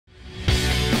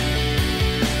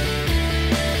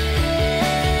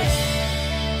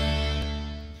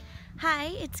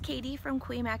is Katie from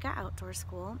Cuyamaca Outdoor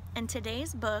School, and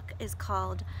today's book is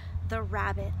called The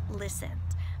Rabbit Listened.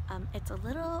 It's a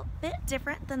little bit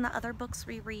different than the other books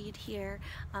we read here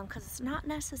because it's not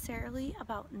necessarily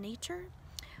about nature,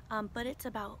 but it's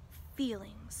about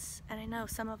feelings. And I know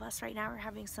some of us right now are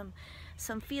having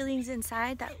some feelings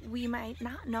inside that we might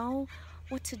not know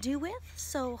what to do with,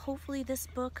 so hopefully this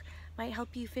book might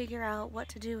help you figure out what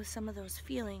to do with some of those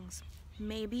feelings.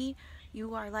 Maybe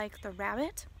you are like the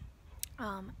rabbit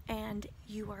and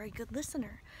you are a good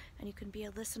listener and you can be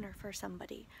a listener for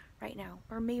somebody right now.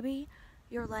 Or maybe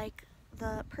you're like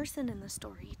the person in the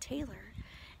story, Taylor,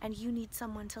 and you need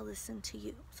someone to listen to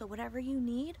you. So whatever you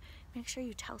need, make sure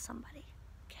you tell somebody,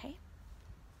 okay?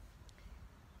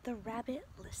 The Rabbit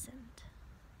Listened.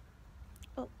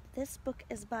 Oh, this book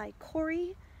is by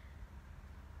Corey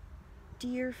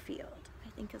Deerfield, I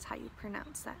think is how you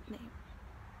pronounce that name.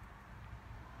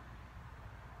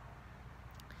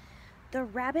 The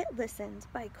Rabbit Listened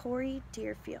by Corey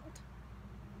Deerfield.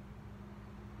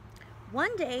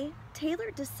 One day,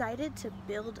 Taylor decided to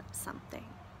build something.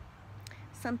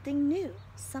 Something new,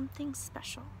 something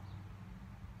special.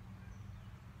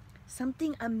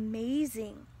 Something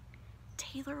amazing.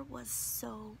 Taylor was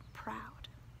so proud.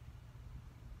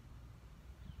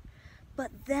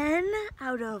 But then,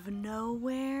 out of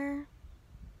nowhere,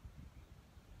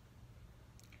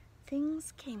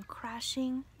 things came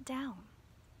crashing down.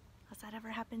 Has that ever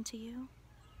happened to you?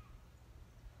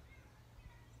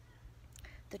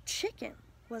 The chicken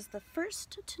was the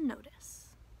first to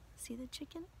notice. See the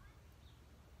chicken?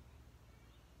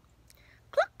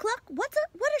 Cluck, cluck, what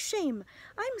a shame.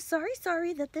 I'm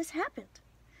sorry that this happened.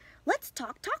 Let's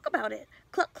talk about it.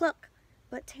 Cluck, cluck.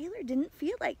 But Taylor didn't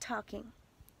feel like talking,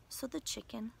 so the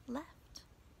chicken left.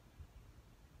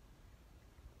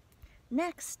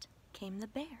 Next came the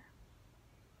bear.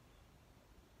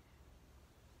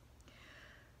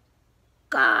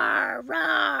 Gar,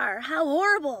 rar, how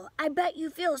horrible. I bet you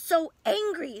feel so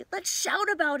angry. Let's shout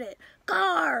about it.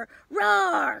 Gar,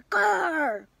 rar,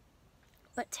 gar.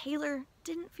 But Taylor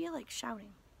didn't feel like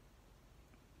shouting,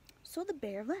 so the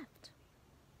bear left.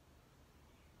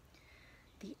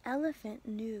 The elephant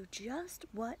knew just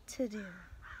what to do.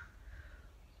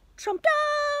 Trump-da!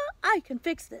 I can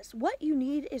fix this. What you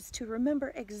need is to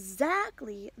remember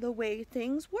exactly the way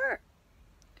things were.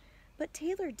 But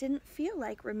Taylor didn't feel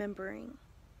like remembering,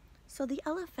 so the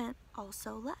elephant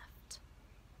also left.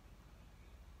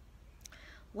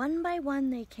 One by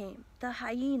one they came. The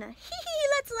hyena, hee,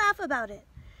 let's laugh about it.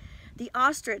 The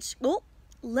ostrich, oh,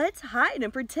 let's hide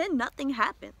and pretend nothing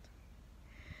happened.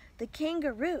 The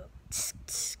kangaroo, tsk,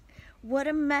 tsk, what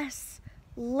a mess,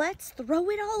 let's throw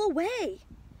it all away.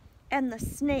 And the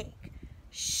snake,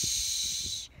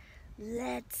 shh,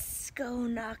 let's go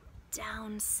knock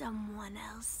down someone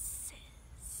else.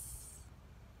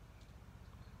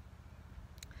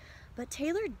 But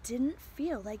Taylor didn't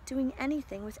feel like doing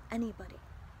anything with anybody.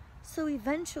 So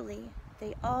eventually,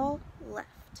 they all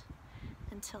left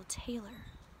until Taylor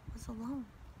was alone.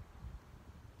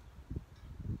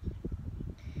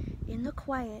 In the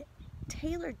quiet,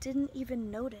 Taylor didn't even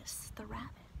notice the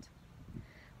rabbit,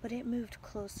 but it moved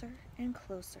closer and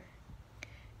closer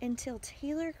until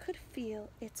Taylor could feel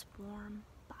its warm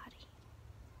body.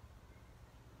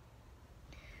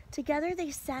 Together they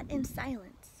sat in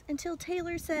silence until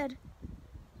Taylor said,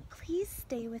 "Please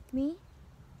stay with me."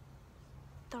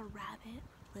 The rabbit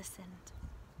listened.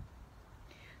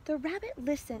 The rabbit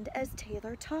listened as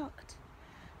Taylor talked.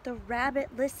 The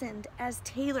rabbit listened as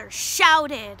Taylor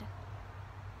shouted.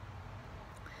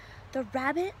 The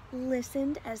rabbit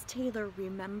listened as Taylor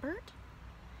remembered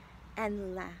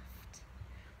and laughed.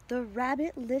 The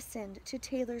rabbit listened to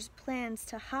Taylor's plans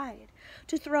to hide,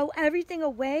 to throw everything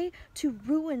away, to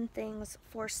ruin things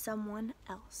for someone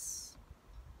else.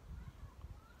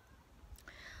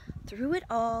 Through it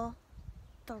all,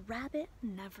 the rabbit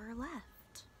never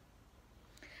left.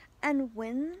 And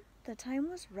when the time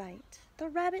was right, the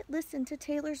rabbit listened to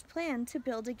Taylor's plan to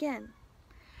build again.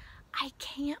 "I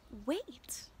can't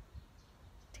wait,"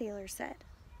 Taylor said.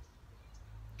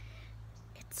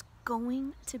 "It's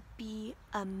going to be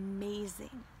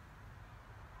amazing."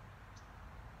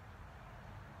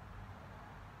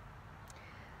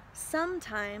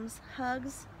 Sometimes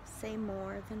hugs say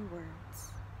more than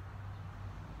words.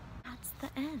 That's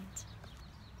the end.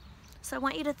 So I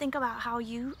want you to think about how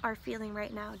you are feeling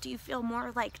right now. Do you feel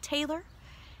more like Taylor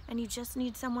and you just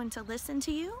need someone to listen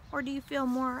to you? Or do you feel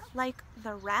more like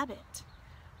the rabbit,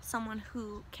 someone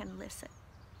who can listen?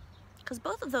 Because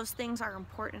both of those things are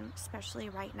important, especially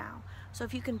right now. So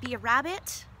if you can be a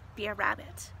rabbit, be a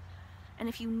rabbit. And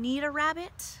if you need a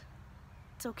rabbit,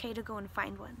 it's okay to go and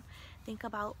find one. Think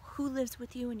about who lives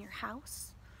with you in your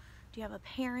house. Do you have a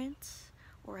parent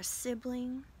or a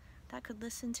sibling that could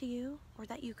listen to you or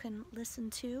that you can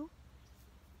listen to?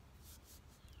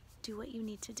 Do what you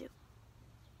need to do.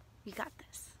 You got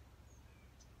this.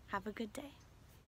 Have a good day.